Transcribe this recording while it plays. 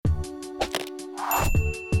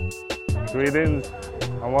Greetings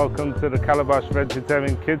and welcome to the Calabash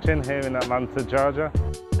Vegetarian Kitchen here in Atlanta, Georgia.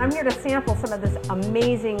 I'm here to sample some of this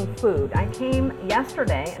amazing food. I came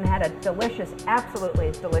yesterday and had a delicious,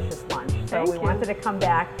 absolutely delicious lunch. So we wanted to come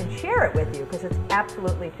back and share it with you because it's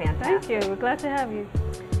absolutely fantastic. Thank you. We're glad to have you.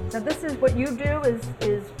 So this is what you do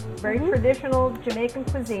is very traditional Jamaican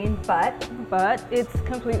cuisine, but it's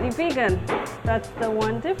completely vegan. That's the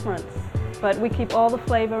one difference. But we keep all the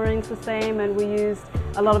flavorings the same, and we use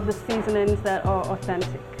a lot of the seasonings that are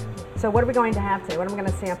authentic. So what are we going to have today? What am I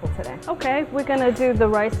going to sample today? Okay, we're going to do the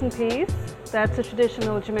rice and peas. That's a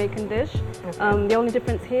traditional Jamaican dish. Okay. The only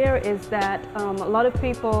difference here is that a lot of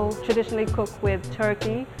people traditionally cook with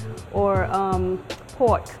turkey or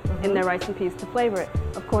pork in their rice and peas to flavor it.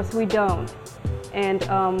 Of course, we don't. And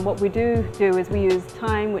what we do is we use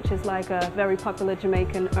thyme, which is like a very popular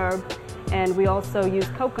Jamaican herb, and we also use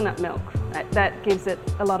coconut milk. That gives it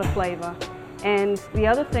a lot of flavor. And the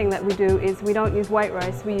other thing that we do is we don't use white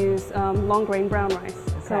rice, we use long grain brown rice.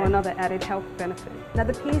 So another added health benefit. Now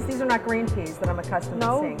the peas, these are not green peas that I'm accustomed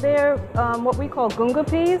to seeing. No, they're what we call gunga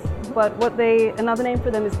peas, but another name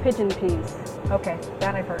for them is pigeon peas. Okay,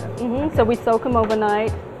 that I've heard of. Okay. So we soak them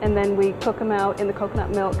overnight and then we cook them out in the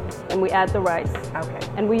coconut milk and we add the rice. Okay.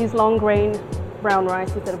 And we use long grain brown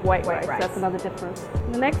rice instead of white rice. That's another difference.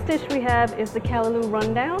 The next dish we have is the callaloo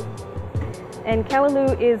rundown. And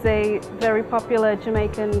callaloo is a very popular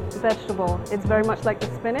Jamaican vegetable. It's very much like the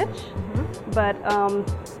spinach, but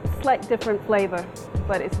slight different flavor.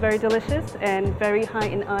 But it's very delicious and very high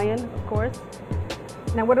in iron, of course.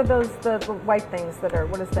 Now what are those, the white things that are,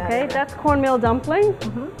 what is that? Okay, that's cornmeal dumpling.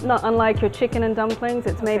 Not unlike your chicken and dumplings,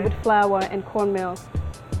 it's made with flour and cornmeal.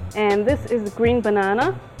 And this is green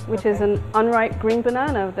banana, which is an unripe green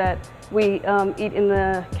banana that we eat in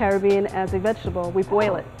the Caribbean as a vegetable. We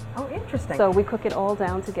boil it. Oh, interesting. So we cook it all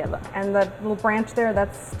down together. And the little branch there,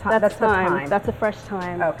 that's thyme. the thyme. That's a fresh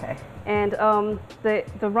thyme. Okay. And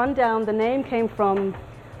the rundown, the name came from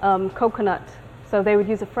coconut. So they would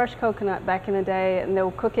use a fresh coconut back in the day, and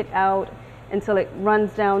they'll cook it out until it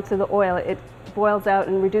runs down to the oil. It boils out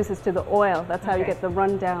and reduces to the oil. That's how you get the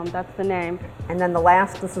rundown. That's the name. And then the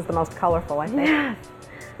last, this is the most colorful, I think. Yes.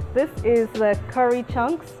 This is the curry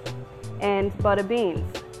chunks and butter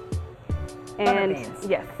beans. Butter beans.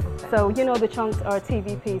 Yes. Okay. So you know the chunks are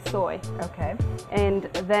TVP soy. Okay. And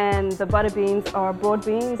then the butter beans are broad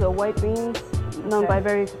beans or white beans, known by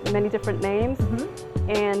very many different names.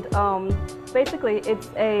 And basically it's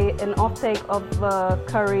an offtake of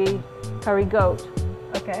curry goat.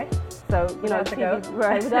 Okay. So you know, the goat.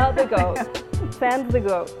 Right, without the goat. Sans the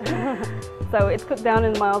goat. So it's cooked down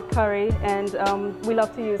in mild curry, and we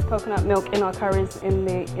love to use coconut milk in our curries in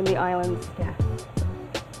the islands. Yeah.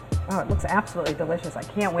 Oh, it looks absolutely delicious. I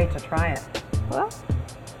can't wait to try it. Well,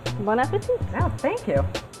 bon appetit. Oh, thank you.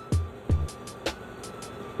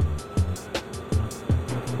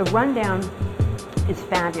 The rundown is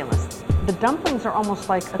fabulous. The dumplings are almost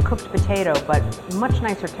like a cooked potato, but much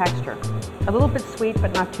nicer texture. A little bit sweet,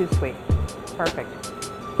 but not too sweet. Perfect.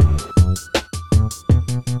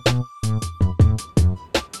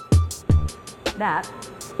 That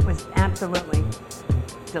was absolutely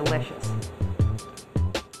delicious.